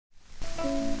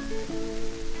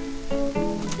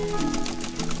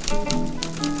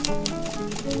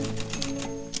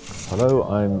Hello,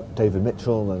 I'm David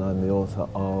Mitchell and I'm the author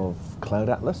of Cloud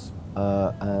Atlas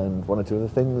and one or two other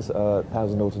things.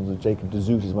 Thousand Autumns of Jacob de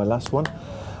Zoet is my last one,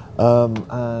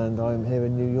 and I'm here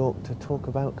in New York to talk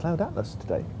about Cloud Atlas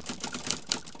today.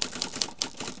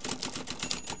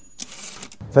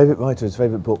 Favourite writers,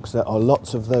 favourite books, there are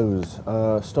lots of those.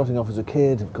 Starting off as a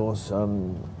kid, of course,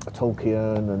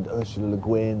 Tolkien and Ursula Le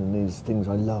Guin and these things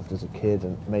I loved as a kid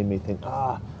and made me think,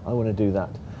 I want to do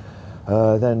that.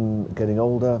 Then getting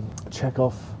older,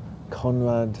 Chekhov,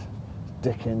 Conrad,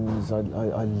 Dickens, I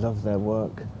love their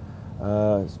work.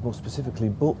 More specifically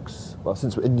books. Well,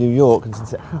 since we're in New York and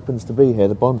since it happens to be here,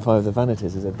 The Bonfire of the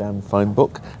Vanities is a damn fine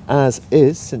book, as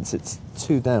is, since it's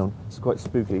 2 down, it's quite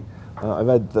spooky. I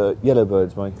read The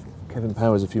Yellowbirds by Kevin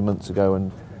Powers a few months ago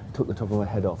and took the top of my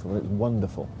head off, and it was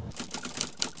wonderful.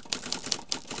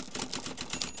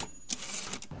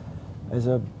 There's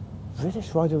a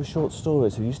British writer of short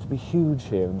stories who used to be huge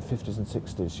here in the 50s and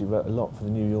 60s. She wrote a lot for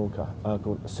the New Yorker,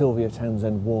 called Sylvia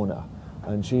Townsend Warner,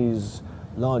 and she's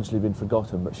largely been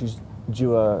forgotten, but she's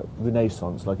due a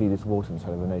renaissance, like Edith Wharton's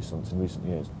had a renaissance in recent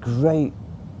years. Great,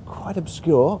 quite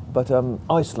obscure, but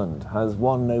Iceland has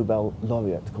one Nobel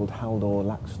laureate called Halldór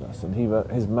Laxness, and he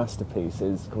wrote, his masterpiece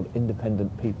is called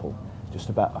Independent People, just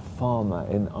about a farmer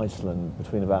in Iceland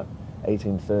between about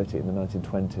 1830 and the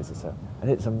 1920s or so,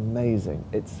 and it's amazing.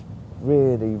 It's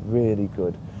really, really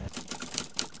good.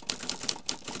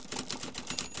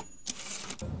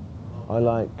 I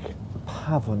like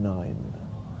Pavonine.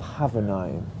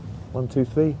 1, 2,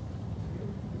 3.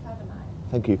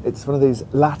 Thank you. It's one of these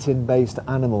Latin-based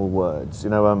animal words. You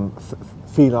know,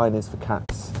 feline is for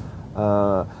cats,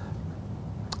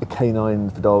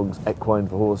 canine for dogs, equine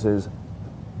for horses,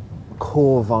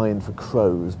 corvine for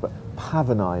crows, but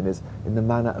Pavonine is in the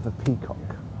manner of a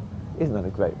peacock. Isn't that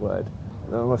a great word?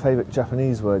 One of my favourite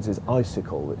Japanese words is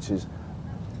icicle, which is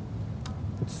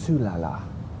tsulala.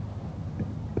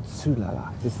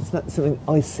 Tsulala. There's something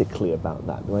icically about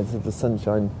that, the way the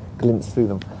sunshine glints through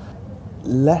them.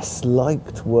 Less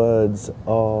liked words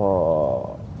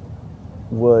are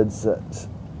words that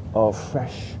are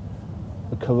fresh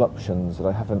corruptions that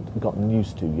I haven't gotten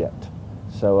used to yet.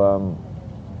 So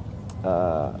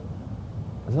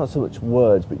there's not so much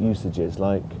words, but usages,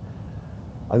 like,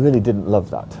 I really didn't love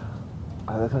that.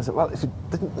 I kind of said, well, if you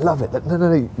didn't love it,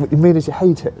 no, what you mean is you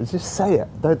hate it. Just say it.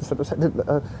 Don't sort of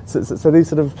say, so these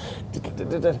sort of...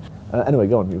 anyway,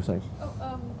 go on, you were saying.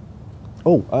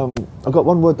 I've got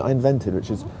one word that I invented, which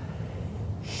is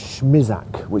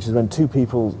schmizak, which is when two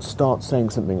people start saying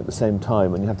something at the same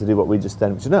time, and you have to do what we just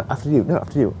did, which is, no, after you,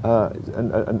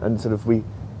 and sort of we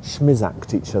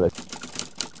schmizaked each other.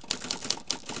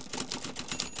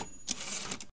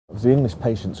 The English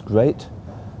Patient's great.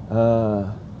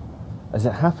 As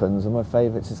it happens, one of my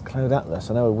favourites is Cloud Atlas.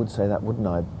 I know I would say that, wouldn't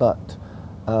I? But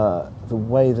the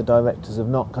way the directors have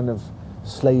not kind of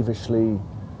slavishly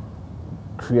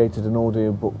created an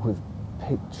audio book with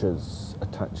pictures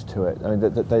attached to it. I mean,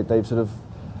 they've sort of...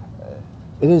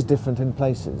 it is different in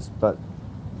places, but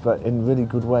in really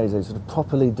good ways. They sort of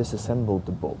properly disassembled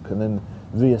the book and then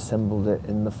reassembled it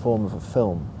in the form of a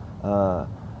film,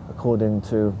 according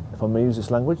to, if I may use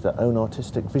this language, their own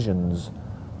artistic visions.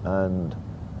 And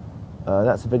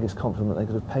that's the biggest compliment they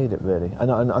could have paid it, really.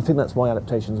 And I think that's why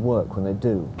adaptations work when they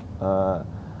do.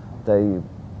 They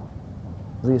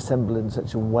reassemble in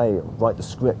such a way, write the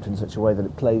script in such a way that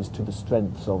it plays to the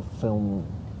strengths of film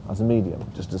as a medium.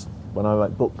 Just as when I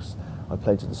write books, I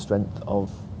play to the strength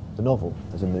of the novel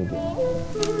as a medium.